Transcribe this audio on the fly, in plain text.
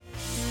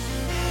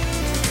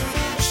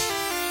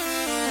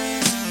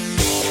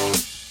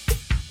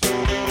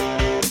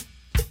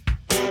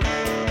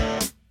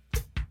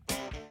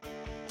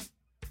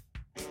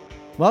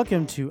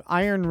Welcome to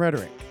Iron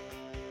Rhetoric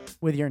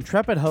with your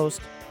intrepid host,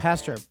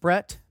 Pastor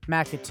Brett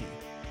McAtee.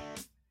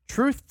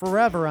 Truth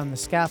forever on the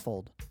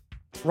scaffold,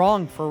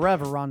 wrong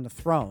forever on the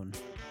throne.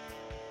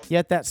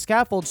 Yet that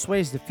scaffold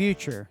sways the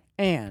future,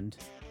 and,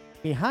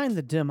 behind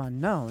the dim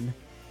unknown,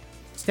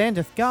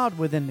 standeth God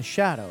within the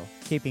shadow,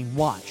 keeping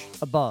watch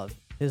above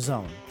his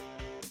own.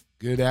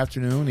 Good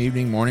afternoon,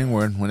 evening, morning,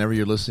 whenever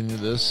you're listening to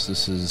this.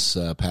 This is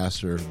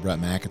Pastor Brett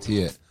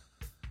McAtee at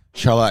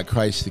Charlotte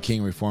Christ the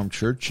King Reformed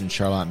Church in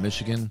Charlotte,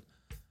 Michigan,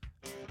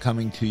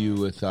 coming to you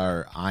with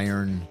our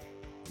Iron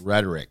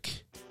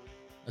Rhetoric.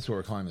 That's what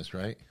we're calling this,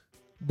 right?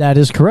 That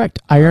is correct.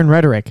 Iron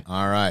Rhetoric.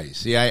 All right.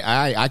 See,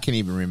 I can't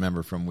even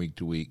remember from week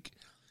to week.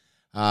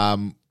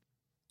 We're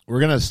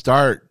going to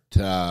start,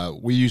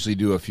 we usually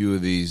do a few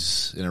of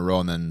these in a row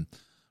and then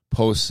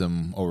post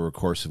them over a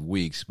course of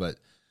weeks, but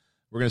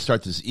we're going to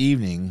start this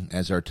evening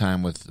as our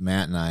time with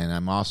Matt and I, and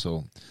I'm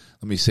also,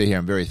 let me say here,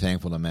 I'm very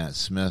thankful to Matt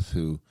Smith,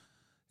 who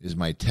is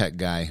my tech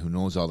guy who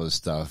knows all this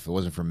stuff. If it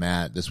wasn't for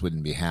Matt, this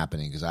wouldn't be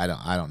happening because I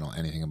don't know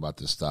anything about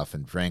this stuff,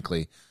 and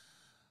frankly,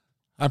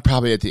 I'm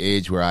probably at the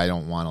age where I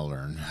don't want to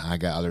learn. I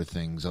got other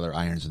things, other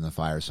irons in the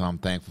fire, so I'm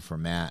thankful for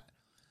Matt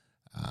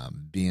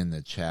being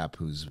the chap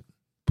who's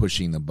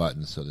pushing the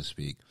button, so to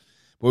speak.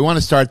 But we want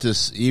to start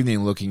this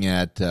evening looking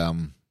at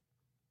the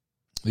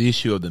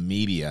issue of the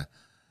media.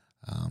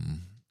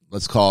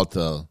 Let's call it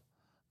the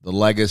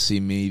legacy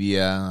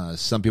media.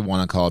 Some people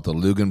want to call it the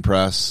Lugan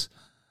Press.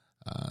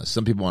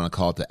 Some people want to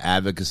call it the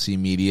advocacy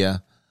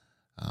media.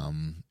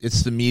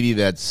 It's the media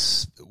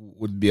that's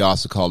would be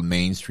also called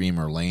mainstream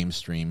or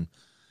lamestream.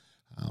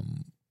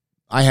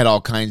 I had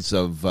all kinds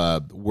of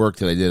work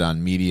that I did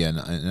on media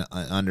in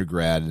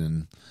undergrad,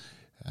 and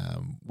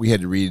we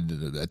had to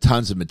read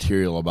tons of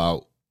material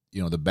about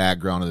the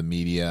background of the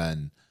media,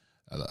 and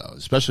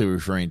especially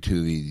referring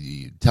to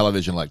the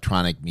television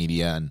electronic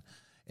media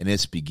and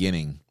its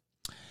beginning.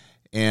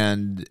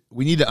 And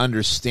we need to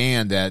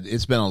understand that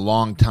it's been a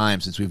long time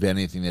since we've had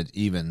anything that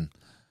even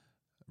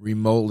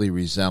remotely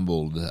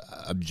resembled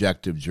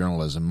objective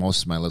journalism.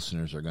 Most of my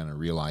listeners are going to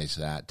realize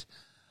that.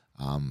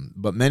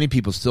 But many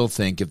people still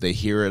think if they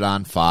hear it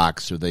on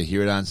Fox or they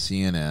hear it on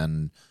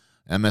CNN,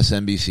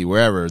 MSNBC,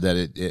 wherever, that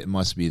it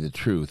must be the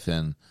truth.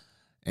 And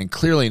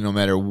clearly, no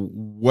matter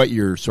what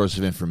your source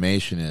of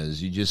information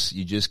is, you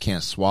just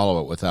can't swallow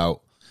it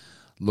without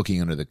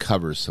looking under the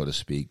covers, so to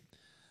speak.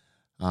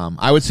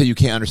 I would say you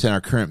can't understand our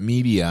current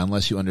media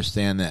unless you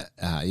understand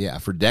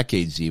that, for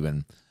decades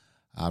even,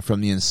 from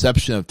the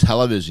inception of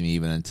television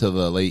even until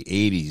the late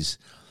 80s,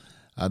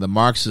 the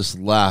Marxist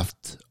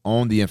left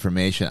owned the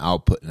information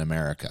output in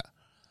America.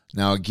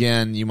 Now,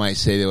 again, you might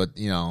say that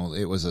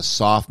it was a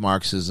soft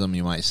Marxism.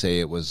 You might say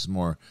it was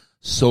more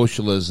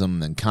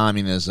socialism than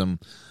communism.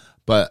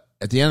 But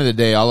at the end of the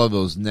day, all of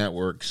those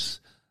networks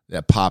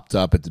that popped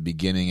up at the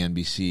beginning,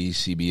 NBC,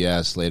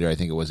 CBS, later I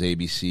think it was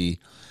ABC,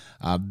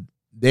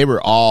 they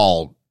were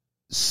all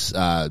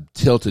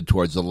tilted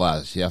towards the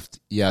left.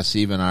 Yes,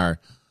 even our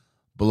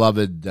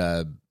beloved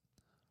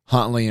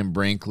Huntley and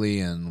Brinkley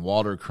and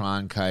Walter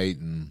Cronkite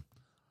and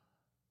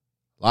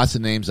lots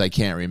of names I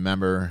can't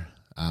remember,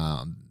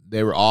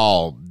 they were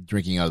all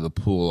drinking out of the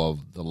pool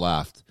of the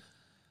left.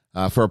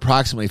 For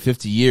approximately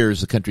 50 years,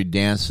 the country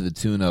danced to the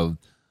tune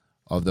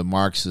of the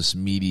Marxist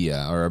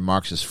media or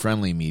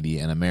Marxist-friendly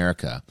media in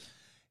America.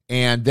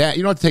 And that,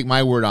 you don't have to take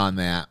my word on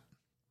that.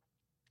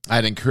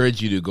 I'd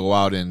encourage you to go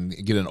out and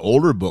get an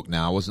older book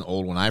now. It wasn't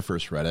old when I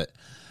first read it.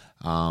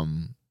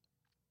 And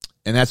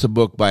that's a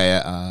book by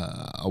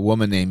a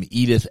woman named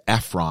Edith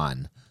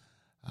Ephron.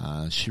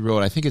 She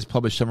wrote, I think it's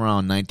published somewhere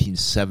around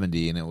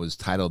 1970, and it was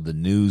titled The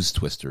News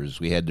Twisters.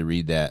 We had to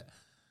read that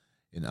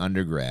in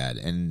undergrad.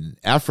 And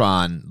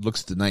Ephron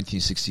looks at the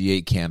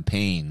 1968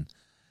 campaign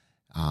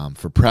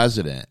for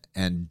president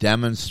and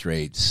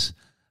demonstrates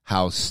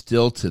how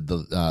stilted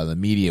the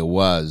media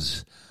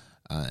was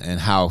and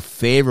how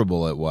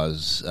favorable it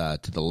was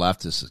to the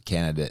leftist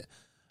candidate,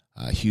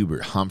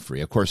 Hubert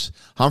Humphrey. Of course,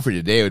 Humphrey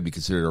today would be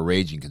considered a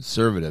raging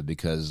conservative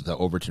because the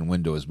Overton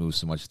window has moved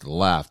so much to the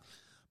left.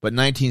 But in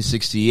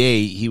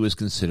 1968, he was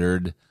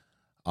considered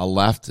a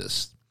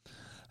leftist.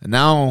 And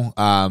now,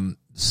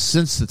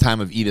 since the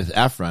time of Edith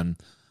Ephron,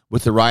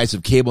 with the rise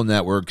of cable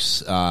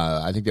networks,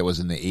 I think that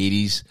was in the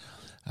 80s,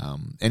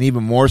 and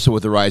even more so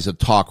with the rise of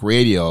talk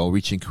radio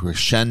reaching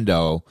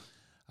crescendo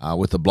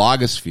with the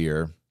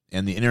blogosphere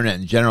and the internet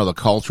in general, the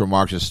cultural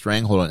Marxist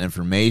stranglehold on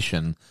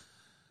information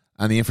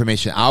and the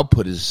information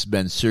output has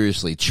been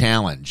seriously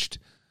challenged.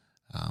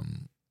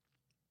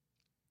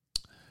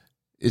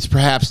 It's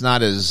perhaps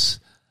not as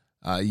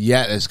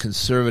yet as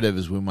conservative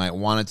as we might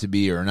want it to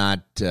be, or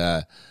not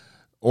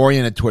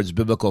oriented towards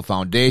biblical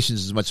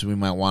foundations as much as we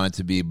might want it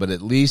to be, but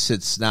at least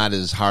it's not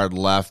as hard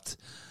left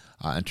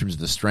in terms of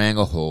the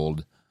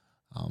stranglehold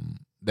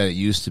that it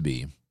used to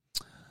be.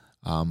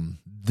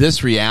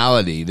 This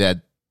reality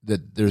that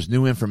there's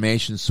new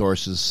information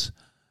sources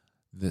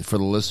for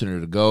the listener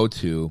to go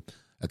to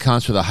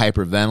accounts for the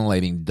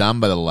hyperventilating done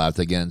by the left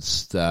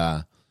against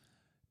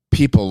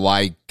people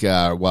like,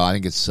 I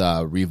think it's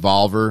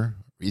Revolver.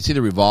 It's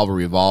either Revolver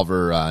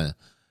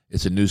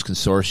It's a news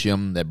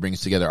consortium that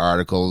brings together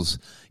articles.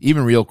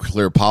 Even Real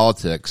Clear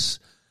Politics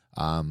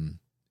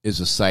is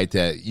a site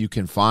that you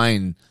can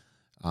find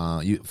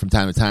from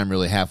time to time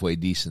really halfway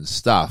decent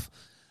stuff.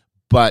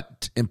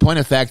 But in point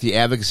of fact, the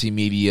advocacy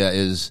media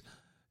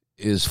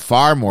is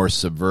far more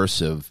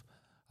subversive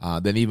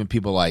than even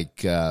people like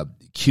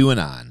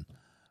QAnon.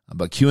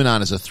 But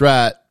QAnon is a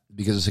threat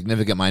because a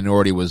significant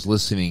minority was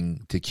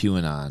listening to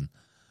QAnon,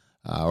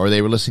 or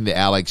they were listening to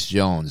Alex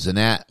Jones.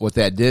 And what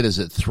that did is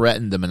it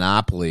threatened the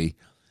monopoly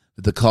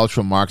that the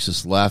cultural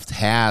Marxist left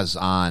has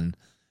on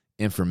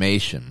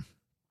information.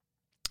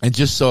 And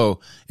just so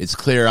it's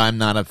clear, I'm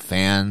not a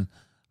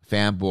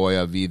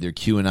fanboy of either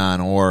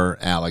QAnon or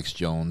Alex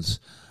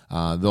Jones,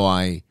 though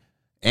I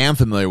am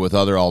familiar with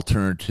other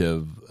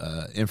alternative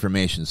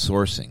information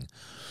sourcing.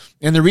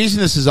 And the reason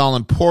this is all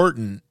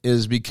important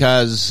is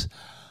because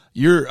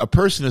a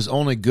person is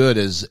only good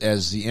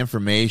as the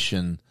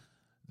information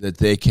that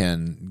they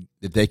can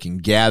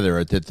gather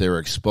or that they're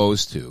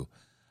exposed to.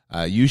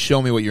 You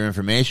show me what your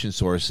information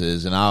source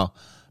is, and I'll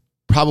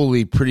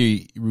probably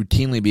pretty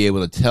routinely be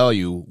able to tell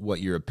you what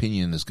your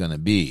opinion is going to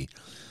be.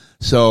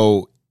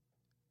 So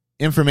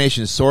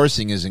information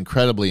sourcing is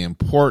incredibly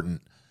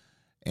important,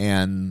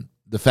 and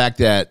the fact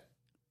that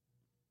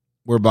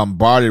we're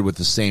bombarded with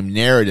the same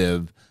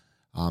narrative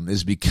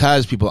is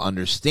because people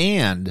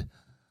understand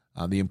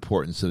the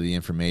importance of the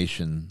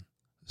information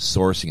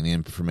sourcing and the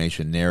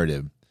information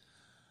narrative.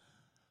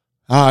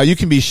 You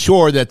can be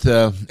sure that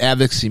the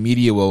advocacy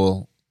media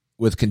will,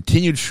 with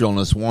continued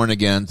shrillness, warn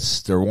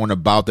against or warn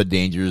about the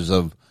dangers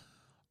of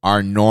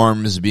our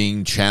norms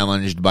being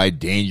challenged by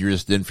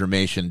dangerous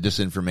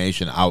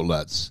disinformation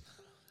outlets.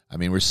 I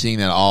mean, we're seeing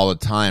that all the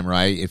time,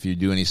 right? If you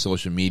do any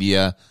social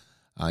media,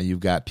 you've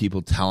got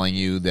people telling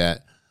you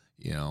that,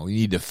 you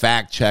need to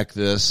fact check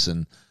this.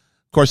 And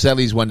of course, that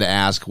leads one to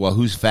ask, well,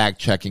 who's fact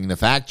checking the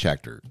fact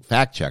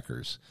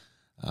checkers?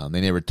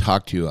 They never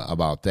talk to you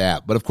about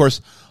that. But of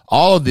course,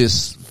 all of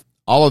this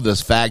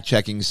fact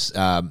checking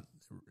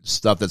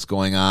stuff that's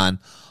going on,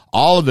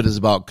 all of it is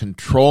about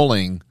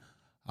controlling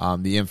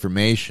the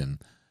information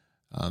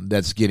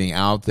that's getting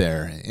out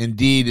there.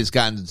 Indeed, it's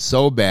gotten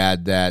so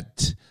bad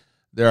that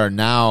there are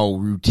now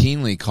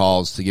routinely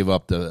calls to give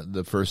up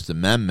the First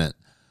Amendment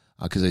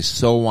because they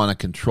so want to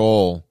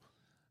control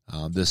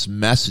this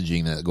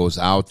messaging that goes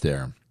out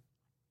there.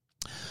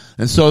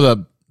 And so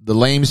the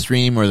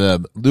lamestream or the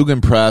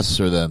Lugan Press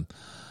or the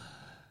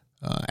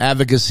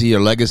advocacy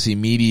or legacy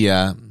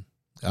media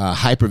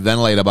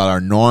hyperventilate about our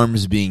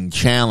norms being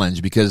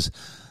challenged because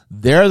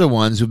they're the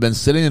ones who've been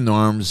setting the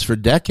norms for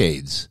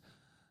decades.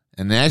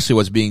 And actually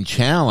what's being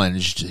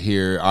challenged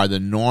here are the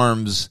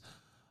norms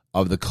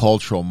of the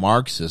cultural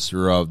Marxists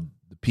or of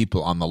the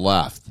people on the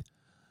left.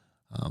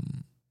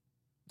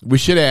 We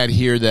should add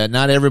here that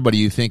not everybody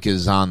you think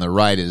is on the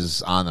right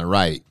is on the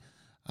right.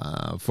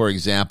 For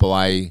example,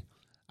 I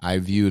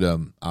viewed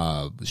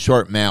a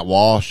short Matt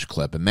Walsh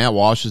clip, and Matt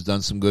Walsh has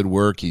done some good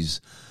work.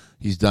 He's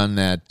done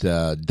that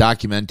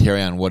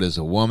documentary on What is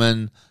a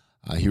Woman.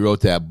 He wrote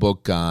that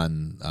book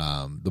on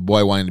the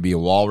boy wanting to be a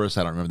walrus.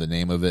 I don't remember the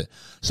name of it.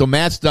 So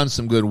Matt's done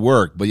some good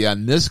work. But yeah,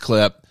 in this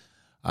clip,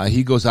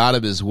 he goes out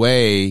of his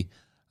way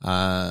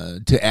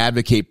to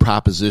advocate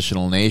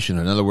propositional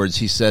nationhood. In other words,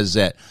 he says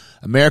that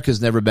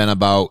America's never been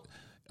about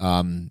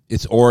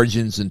its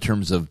origins in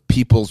terms of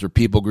peoples or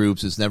people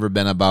groups. It's never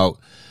been about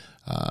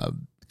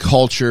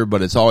culture,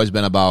 but it's always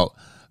been about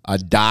a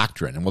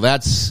doctrine. And well,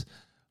 that's,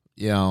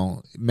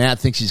 Matt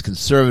thinks he's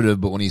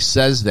conservative, but when he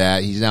says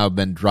that, he's now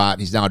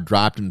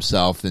dropped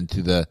himself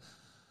into the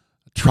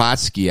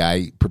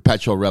Trotskyite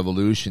perpetual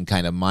revolution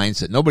kind of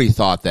mindset. Nobody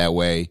thought that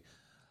way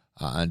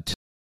until,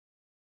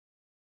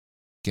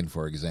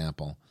 for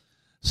example.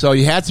 So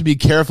you have to be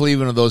careful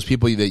even of those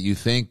people that you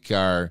think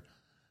are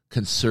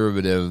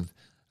conservative.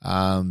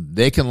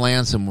 They can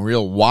land some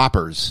real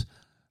whoppers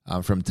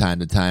from time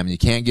to time. You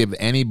can't give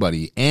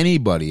anybody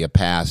a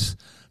pass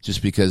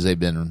just because they've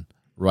been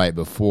right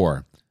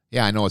before.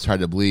 Yeah, I know it's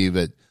hard to believe,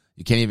 but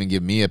you can't even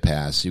give me a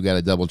pass. You got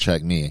to double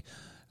check me.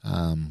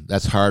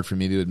 That's hard for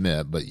me to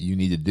admit, but you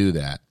need to do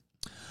that.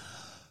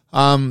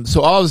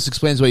 So all of this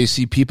explains why you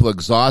see people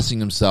exhausting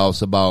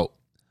themselves about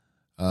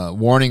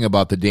warning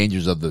about the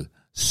dangers of the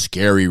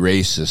scary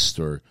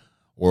racist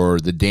or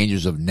the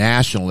dangers of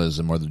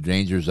nationalism or the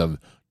dangers of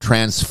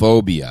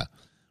transphobia.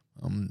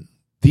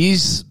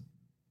 These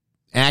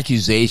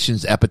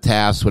accusations,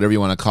 epitaphs, whatever you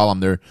want to call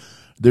them,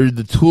 they're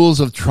the tools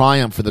of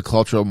triumph for the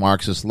cultural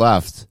Marxist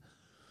left.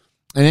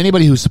 And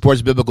anybody who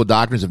supports biblical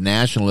doctrines of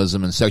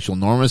nationalism and sexual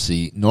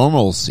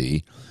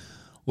normalcy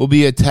will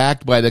be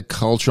attacked by the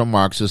cultural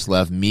Marxist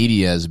left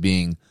media as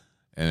being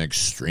an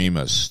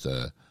extremist,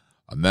 a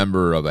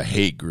member of a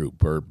hate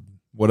group, or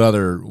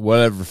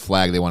whatever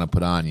flag they want to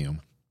put on you.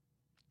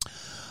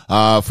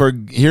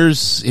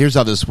 Here's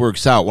how this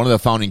works out. One of the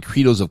founding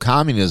credos of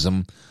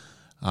communism,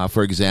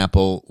 for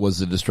example, was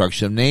the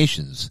destruction of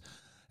nations.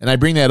 And I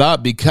bring that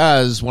up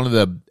because one of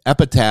the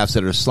epitaphs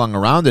that are slung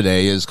around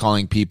today is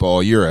calling people,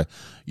 oh, you're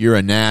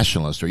a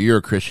nationalist or you're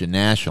a Christian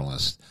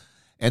nationalist.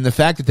 And the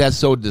fact that that's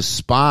so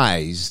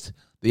despised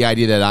the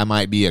idea that I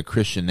might be a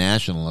Christian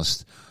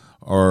nationalist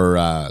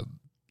or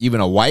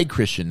even a white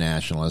Christian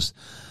nationalist.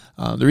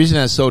 The reason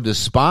that's so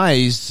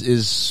despised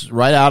is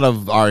right out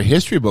of our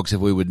history books,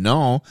 if we would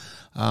know.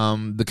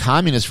 The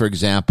communists, for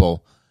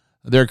example,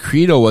 their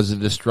credo was the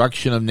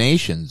destruction of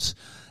nations.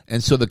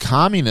 And so the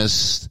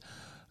communists,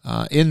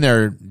 in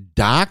their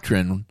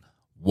doctrine,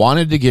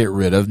 wanted to get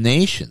rid of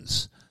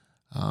nations.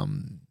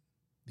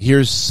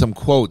 Here's some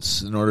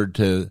quotes in order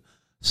to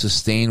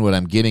sustain what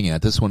I'm getting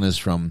at. This one is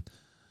from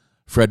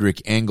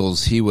Friedrich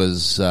Engels. He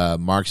was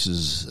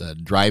Marx's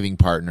driving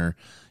partner.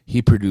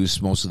 He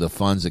produced most of the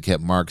funds that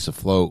kept Marx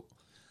afloat.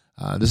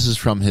 This is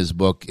from his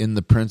book,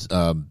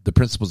 The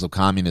Principles of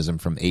Communism,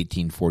 from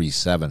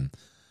 1847.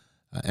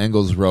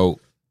 Engels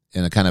wrote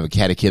in a kind of a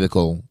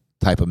catechetical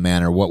type of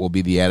manner, what will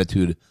be the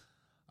attitude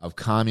of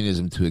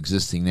communism to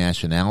existing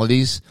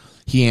nationalities?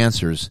 He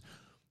answers,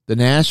 the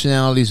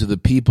nationalities of the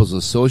peoples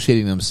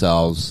associating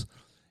themselves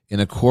in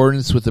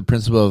accordance with the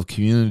principle of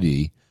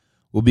community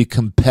will be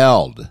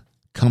compelled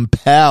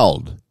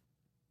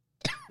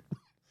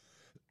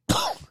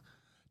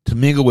to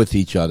mingle with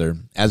each other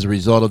as a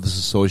result of this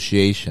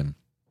association,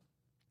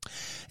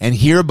 and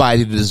hereby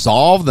to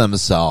dissolve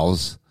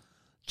themselves,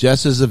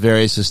 just as the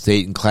various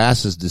estate and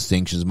classes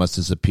distinctions must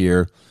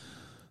disappear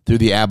through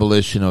the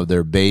abolition of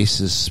their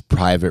basis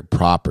private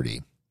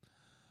property.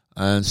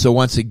 And so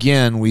once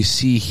again, we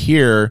see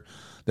here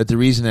that the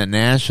reason that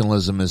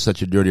nationalism is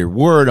such a dirty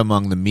word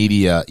among the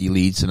media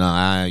elites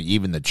and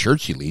even the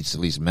church elites,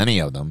 at least many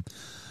of them,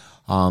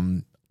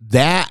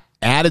 that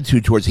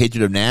attitude towards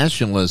hatred of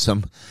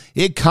nationalism,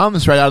 it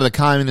comes right out of the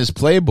communist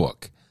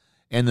playbook.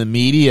 And the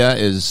media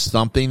is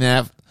thumping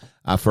that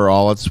for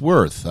all it's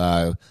worth.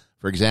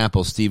 For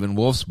example, Stephen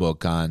Wolf's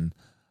book on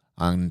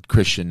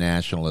Christian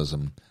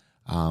nationalism.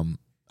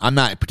 I'm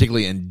not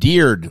particularly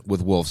endeared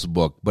with Wolf's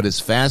book, but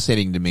it's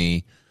fascinating to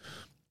me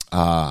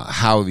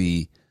how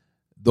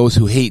those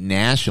who hate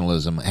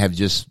nationalism have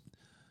just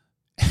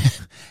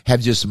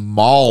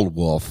mauled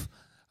Wolf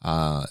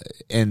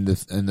and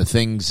the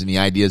things and the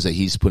ideas that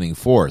he's putting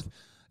forth.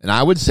 And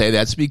I would say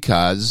that's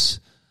because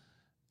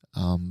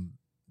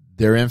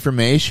their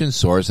information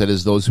source, that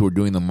is those who are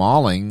doing the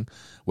mauling,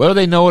 whether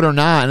they know it or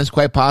not, and it's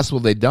quite possible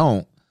they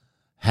don't,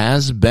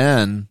 has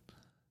been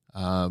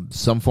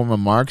some form of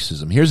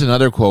Marxism. Here's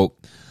another quote.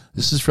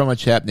 This is from a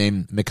chap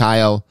named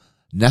Mikhail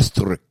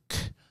Nestorik.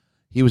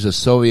 He was a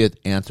Soviet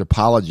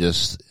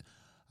anthropologist.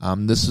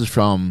 This is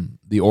from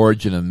The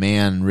Origin of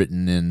Man,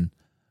 written in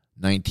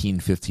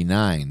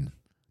 1959.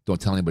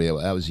 Don't tell anybody,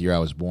 that was the year I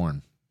was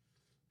born.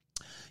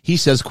 He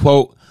says,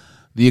 quote,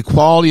 the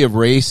equality of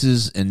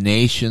races and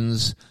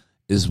nations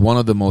is one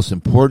of the most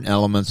important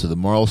elements of the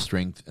moral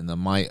strength and the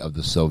might of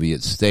the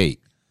Soviet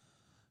state.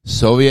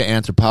 Soviet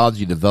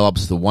anthropology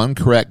develops the one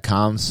correct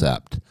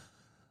concept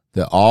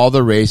that all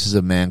the races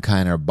of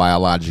mankind are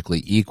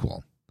biologically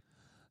equal.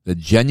 The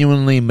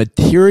genuinely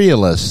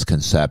materialist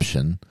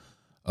conception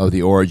of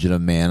the origin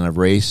of man and of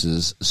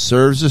races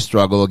serves the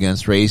struggle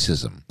against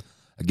racism,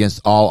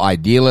 against all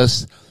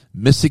idealist,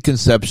 mystic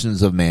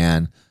conceptions of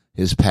man,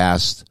 his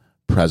past,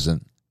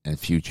 present, and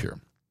future.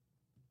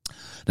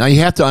 Now you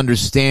have to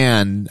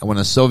understand, when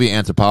a Soviet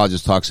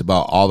anthropologist talks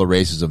about all the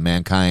races of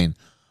mankind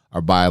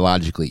are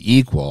biologically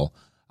equal,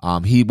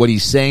 what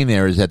he's saying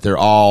there is that they're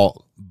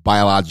all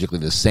biologically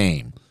the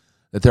same,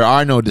 that there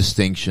are no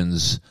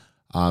distinctions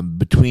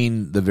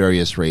between the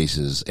various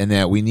races, and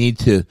that we need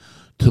to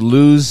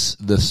lose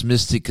this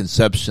mystic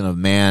conception of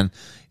man,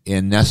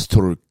 in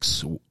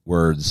Nestorik's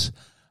words.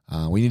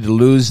 We need to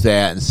lose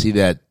that and see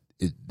that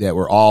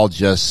we're all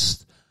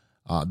just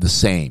the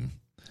same.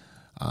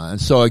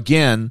 And so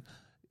again,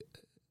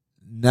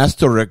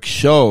 Nestorik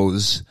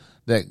shows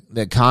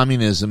that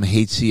communism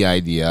hates the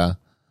idea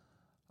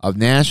of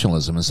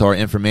nationalism. And so our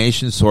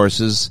information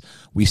sources,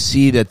 we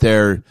see that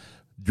they're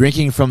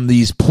drinking from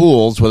these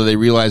pools, whether they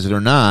realize it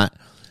or not.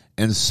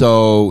 And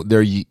so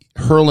they're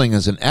hurling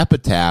as an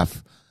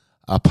epitaph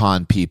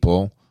upon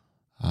people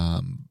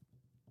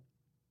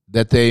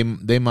that they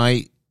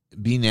might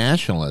be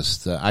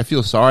nationalists. I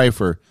feel sorry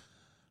for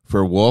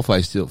Wolf. I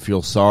still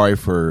feel sorry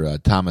for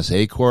Thomas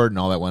Acord and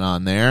all that went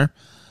on there,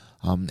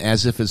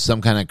 as if it's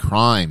some kind of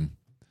crime,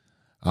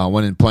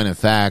 when in point of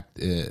fact,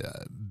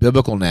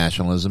 biblical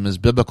nationalism is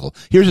biblical.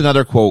 Here's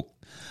another quote.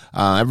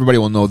 Everybody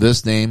will know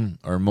this name,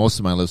 or most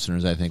of my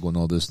listeners, I think, will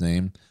know this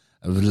name.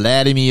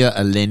 Vladimir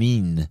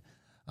Lenin.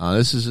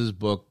 This is his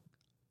book,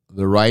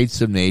 The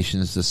Rights of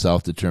Nations to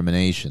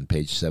Self-Determination,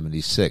 page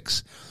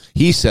 76.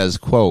 He says,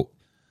 quote,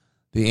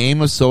 the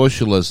aim of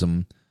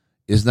socialism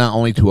is not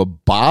only to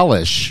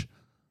abolish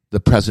the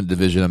present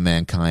division of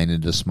mankind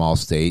into small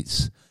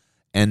states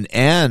and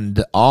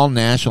end all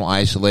national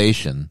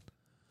isolation,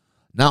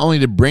 not only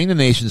to bring the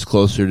nations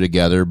closer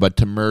together, but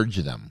to merge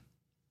them.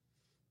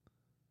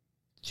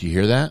 Did you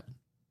hear that?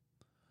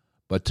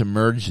 But to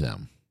merge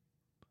them.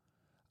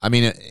 I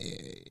mean,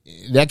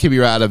 that could be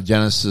right out of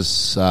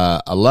Genesis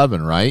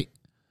 11, right?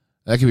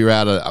 That could be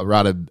right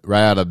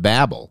out of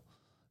Babel.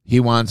 He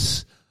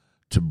wants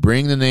to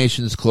bring the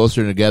nations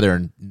closer together,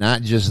 and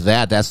not just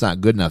that. That's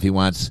not good enough. He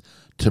wants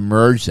to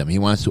merge them. He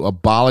wants to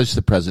abolish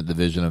the present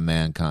division of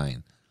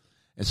mankind.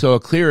 And so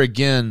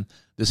again,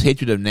 this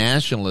hatred of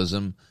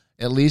nationalism,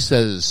 at least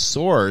as a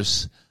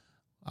source,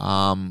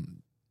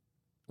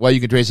 you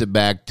can trace it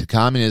back to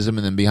communism,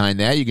 and then behind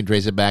that you can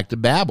trace it back to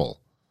Babel.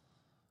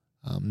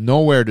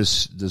 Nowhere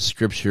does the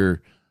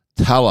Scripture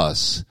tell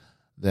us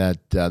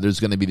that there's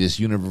going to be this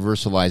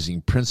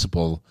universalizing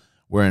principle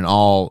wherein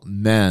all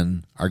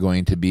men are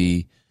going to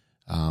be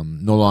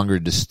no longer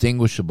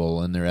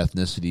distinguishable in their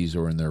ethnicities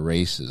or in their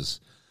races.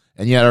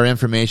 And yet our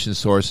information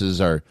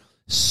sources are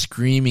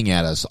screaming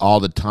at us all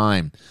the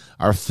time.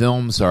 Our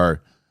films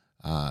are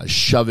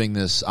shoving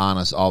this on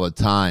us all the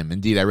time.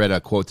 Indeed, I read a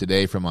quote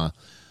today from a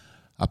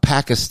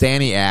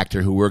Pakistani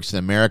actor who works in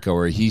America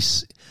where he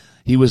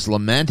was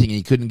lamenting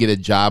he couldn't get a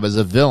job as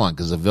a villain,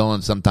 because a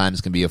villain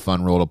sometimes can be a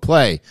fun role to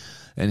play.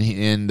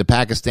 And the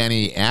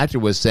Pakistani actor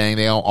was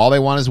saying all they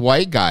want is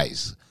white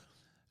guys.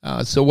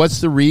 So what's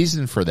the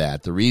reason for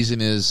that? The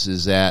reason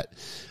is that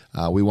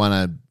we want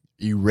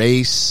to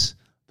erase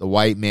the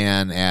white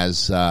man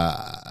as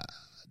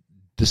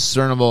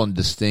discernible and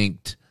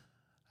distinct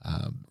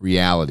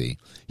reality.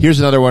 Here's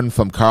another one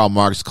from Karl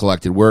Marx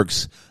collected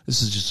works.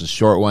 This is just a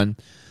short one.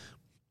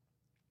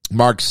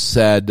 Marx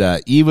said,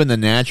 even the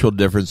natural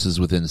differences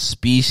within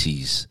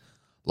species,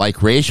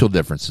 like racial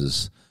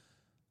differences,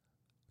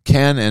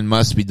 can and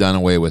must be done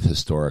away with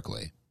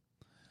historically.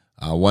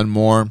 One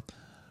more.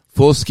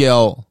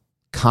 Full-scale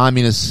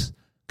communist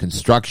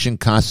construction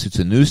constitutes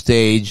a new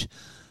stage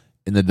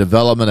in the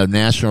development of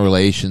national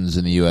relations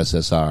in the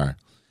USSR,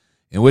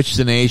 in which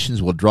the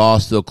nations will draw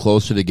still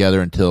closer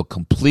together until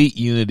complete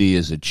unity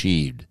is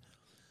achieved.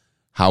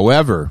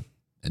 However,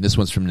 and this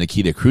one's from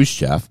Nikita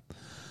Khrushchev,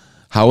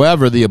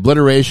 however, the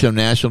obliteration of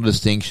national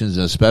distinctions,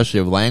 and especially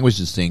of language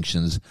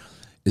distinctions,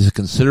 is a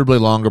considerably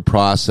longer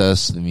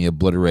process than the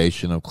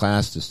obliteration of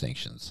class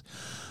distinctions.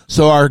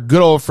 So our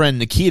good old friend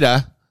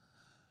Nikita,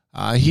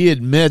 he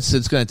admits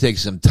it's going to take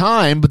some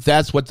time, but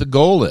that's what the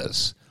goal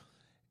is.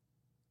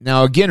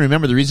 Now, again,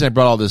 remember, the reason I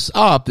brought all this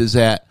up is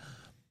that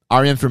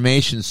our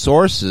information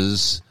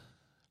sources,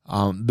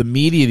 the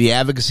media, the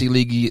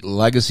advocacy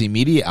legacy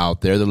media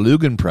out there, the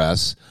Lugan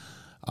Press,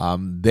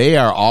 they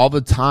are all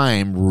the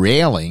time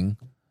railing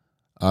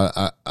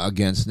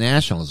against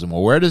nationalism.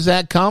 Well, where does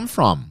that come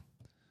from?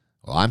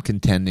 Well, I'm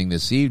contending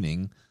this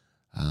evening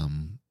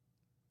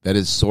that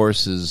its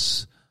source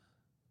is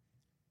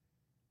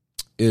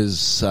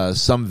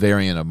some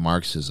variant of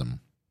Marxism.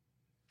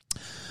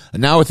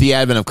 And now with the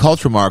advent of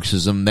cultural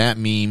Marxism, that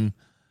meme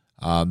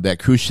that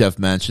Khrushchev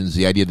mentions,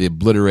 the idea of the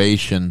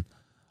obliteration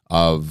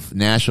of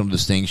national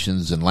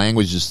distinctions and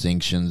language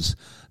distinctions,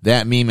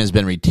 that meme has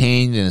been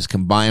retained and is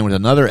combined with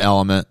another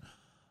element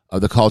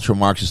of the cultural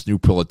Marxist new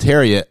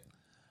proletariat,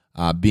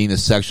 being the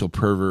sexual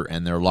pervert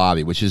and their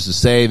lobby, which is to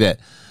say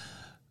that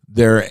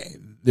they're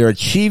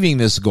achieving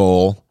this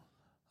goal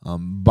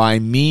by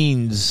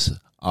means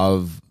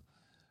of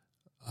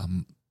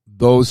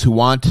those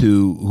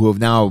who have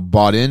now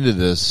bought into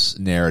this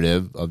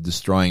narrative of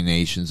destroying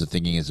nations and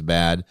thinking it's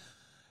bad,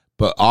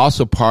 but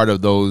also part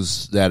of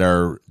those that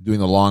are doing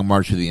the long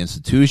march to the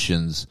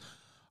institutions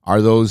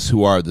are those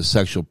who are the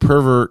sexual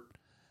pervert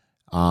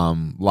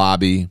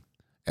lobby,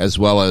 as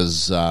well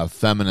as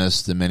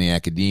feminists and many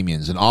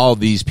academians. And all of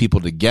these people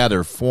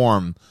together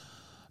form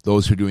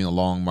those who are doing the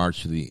long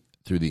march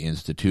through the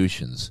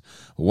institutions.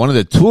 One of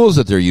the tools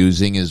that they're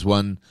using is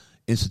one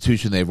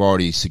institution they've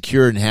already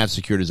secured and have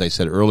secured, as I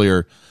said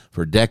earlier,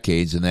 for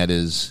decades, and that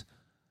is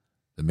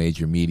the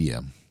major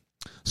media.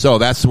 So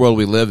that's the world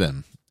we live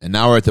in. And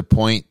now we're at the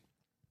point,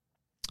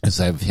 as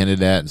I've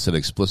hinted at and said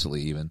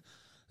explicitly even,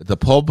 that the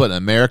pulpit in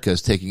America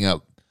is taking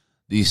up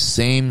these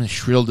same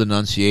shrill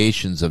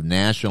denunciations of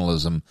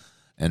nationalism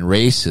and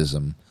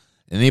racism.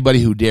 Anybody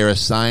who dare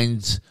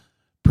assigns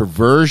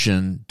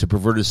perversion to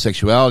perverted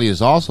sexuality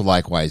is also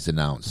likewise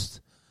denounced.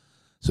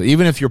 So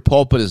even if your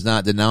pulpit is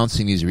not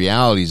denouncing these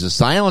realities, the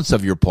silence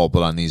of your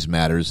pulpit on these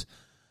matters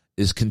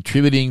is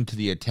contributing to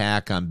the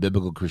attack on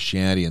biblical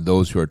Christianity and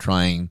those who are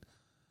trying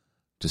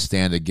to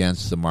stand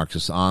against the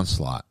Marxist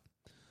onslaught.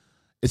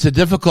 It's a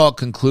difficult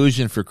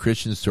conclusion for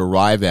Christians to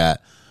arrive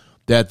at,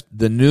 that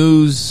the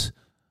news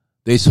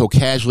they so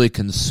casually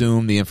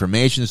consume, the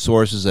information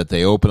sources that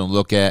they open and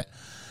look at,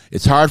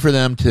 it's hard for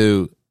them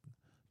to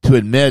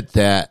admit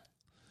that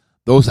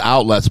those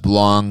outlets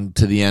belong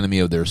to the enemy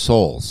of their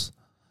souls.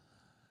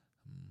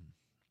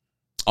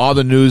 All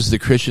the news the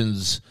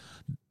Christians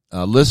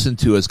listen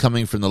to as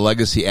coming from the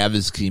legacy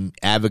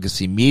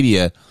advocacy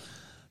media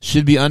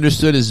should be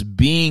understood as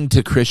being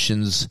to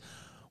Christians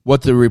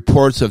what the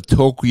reports of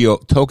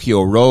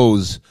Tokyo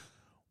Rose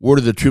were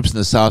to the troops in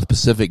the South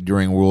Pacific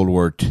during World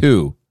War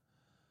II.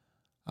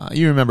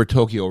 You remember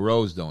Tokyo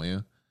Rose, don't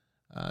you?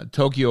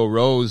 Tokyo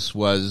Rose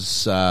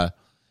was the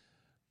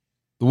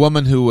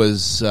woman who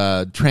was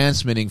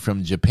transmitting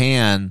from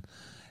Japan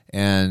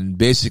and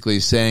basically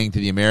saying to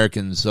the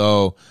Americans,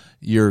 oh,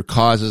 your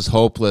cause is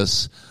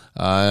hopeless.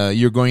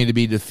 You're going to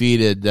be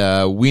defeated.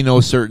 We know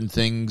certain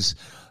things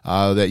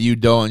that you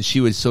don't. And she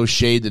would so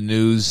shade the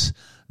news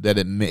that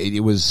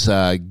it was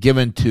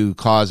given to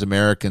cause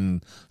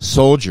American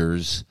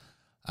soldiers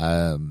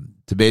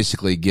to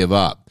basically give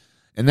up.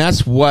 And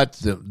that's what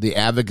the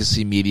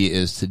advocacy media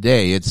is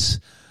today. It's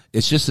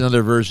just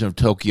another version of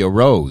Tokyo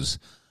Rose.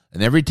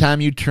 And every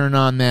time you turn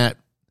on that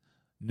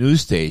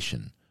news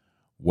station,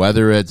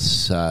 whether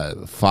it's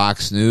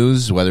Fox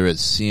News, whether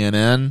it's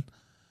CNN,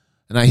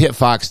 and I hit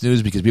Fox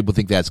News because people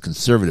think that's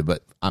conservative,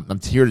 but I'm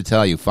here to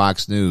tell you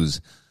Fox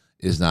News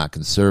is not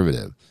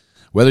conservative.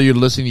 Whether you're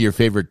listening to your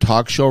favorite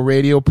talk show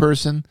radio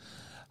person,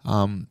 we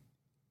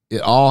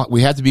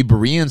have to be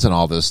Bereans on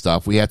all this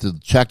stuff. We have to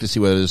check to see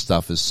whether this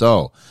stuff is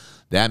so.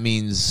 That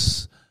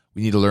means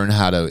we need to learn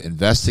how to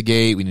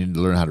investigate. We need to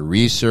learn how to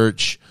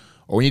research,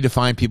 or we need to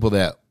find people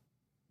that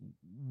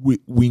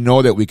we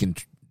know that we can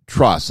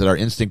trust, that our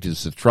instinct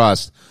is to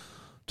trust,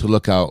 to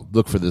look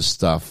for this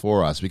stuff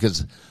for us.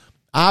 Because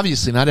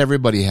obviously not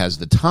everybody has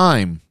the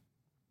time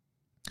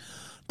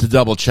to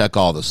double check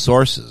all the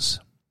sources.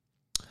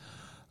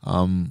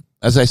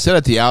 As I said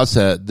at the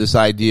outset, this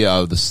idea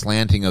of the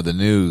slanting of the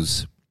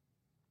news,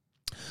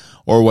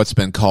 or what's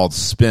been called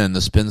spin,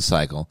 the spin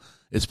cycle,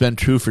 it's been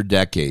true for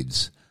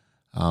decades.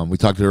 We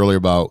talked earlier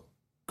about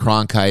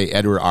Cronkite.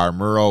 Edward R.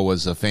 Murrow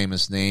was a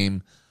famous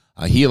name.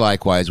 He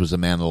likewise was a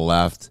man of the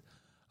left.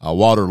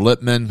 Walter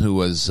Lippmann, who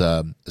was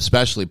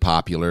especially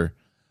popular,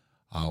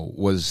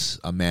 was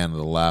a man of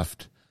the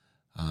left.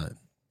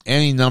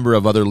 Any number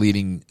of other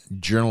leading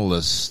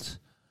journalists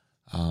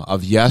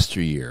of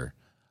yesteryear.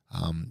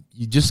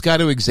 You just got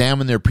to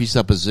examine their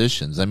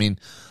presuppositions. I mean,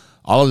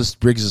 all of this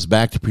brings us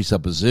back to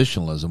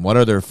presuppositionalism. What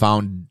are their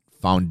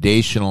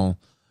foundational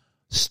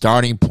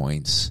starting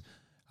points?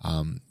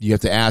 You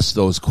have to ask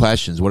those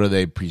questions. What are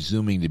they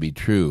presuming to be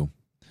true?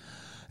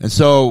 And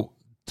so,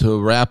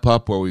 to wrap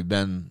up where we've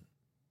been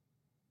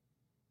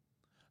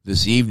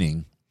this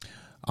evening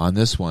on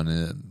this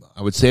one,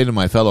 I would say to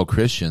my fellow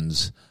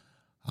Christians,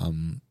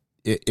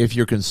 if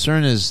your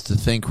concern is to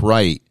think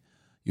right,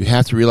 you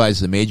have to realize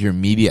the major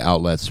media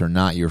outlets are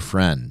not your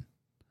friend.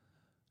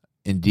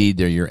 Indeed,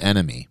 they're your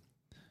enemy.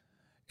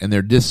 And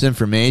their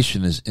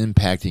disinformation is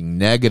impacting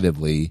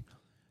negatively,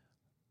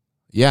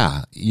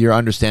 your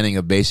understanding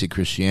of basic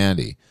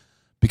Christianity.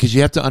 Because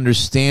you have to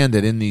understand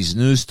that in these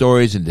news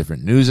stories and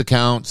different news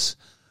accounts,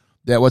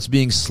 that what's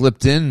being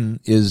slipped in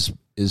is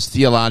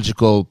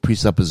theological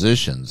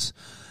presuppositions.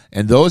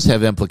 And those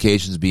have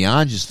implications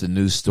beyond just the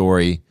news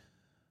story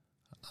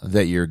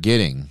that you're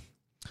getting.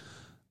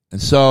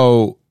 And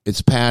so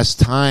it's past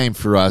time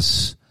for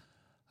us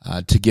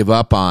to give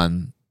up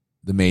on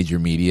the major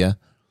media.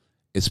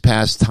 It's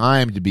past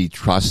time to be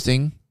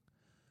trusting.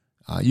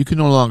 You can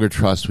no longer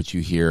trust what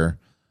you hear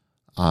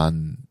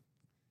on,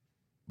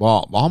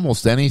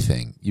 almost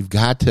anything. You've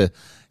got to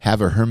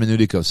have a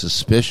hermeneutic of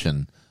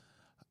suspicion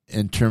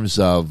in terms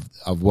of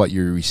what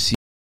you're receiving.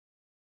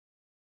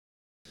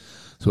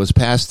 So it's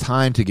past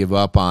time to give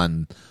up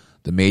on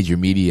the major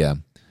media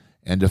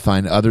and to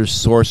find other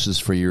sources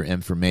for your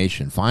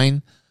information.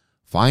 Find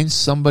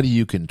somebody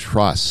you can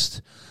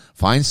trust.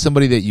 Find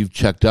somebody that you've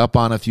checked up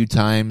on a few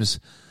times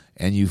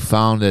and you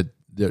found that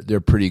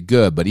they're pretty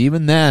good. But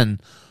even then,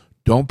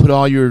 don't put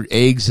all your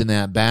eggs in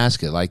that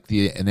basket, like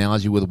the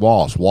analogy with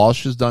Walsh.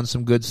 Walsh has done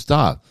some good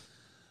stuff.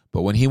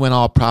 But when he went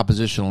all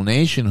propositional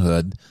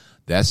nationhood,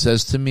 that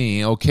says to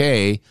me,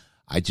 okay,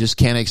 I just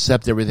can't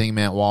accept everything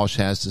Matt Walsh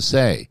has to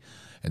say.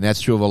 And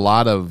that's true of a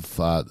lot of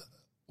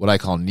what I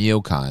call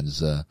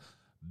neocons,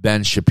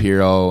 Ben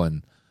Shapiro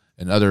and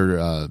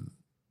other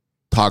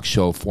talk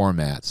show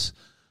formats.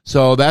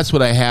 So that's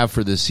what I have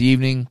for this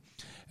evening.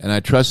 And I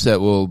trust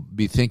that we'll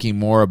be thinking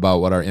more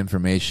about what our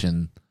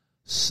information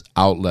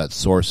outlet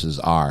sources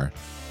are.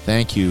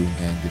 Thank you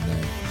and good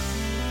night.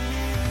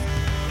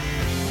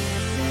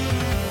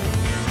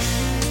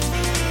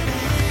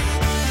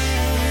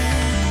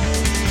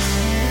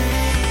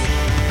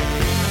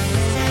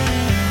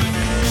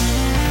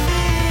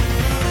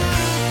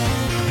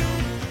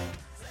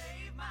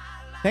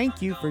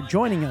 Thank you for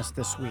joining us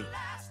this week.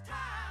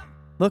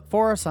 Look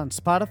for us on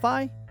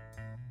Spotify,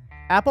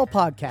 Apple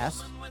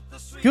Podcasts,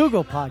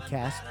 Google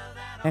Podcasts,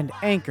 and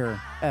Anchor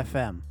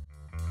FM.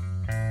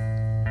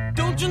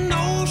 Don't you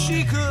know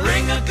she could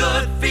bring a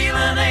good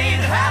feeling,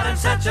 ain't had in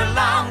such a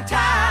long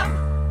time.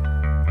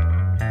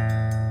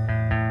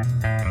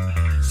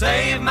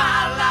 Save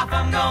my life,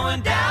 I'm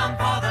going down.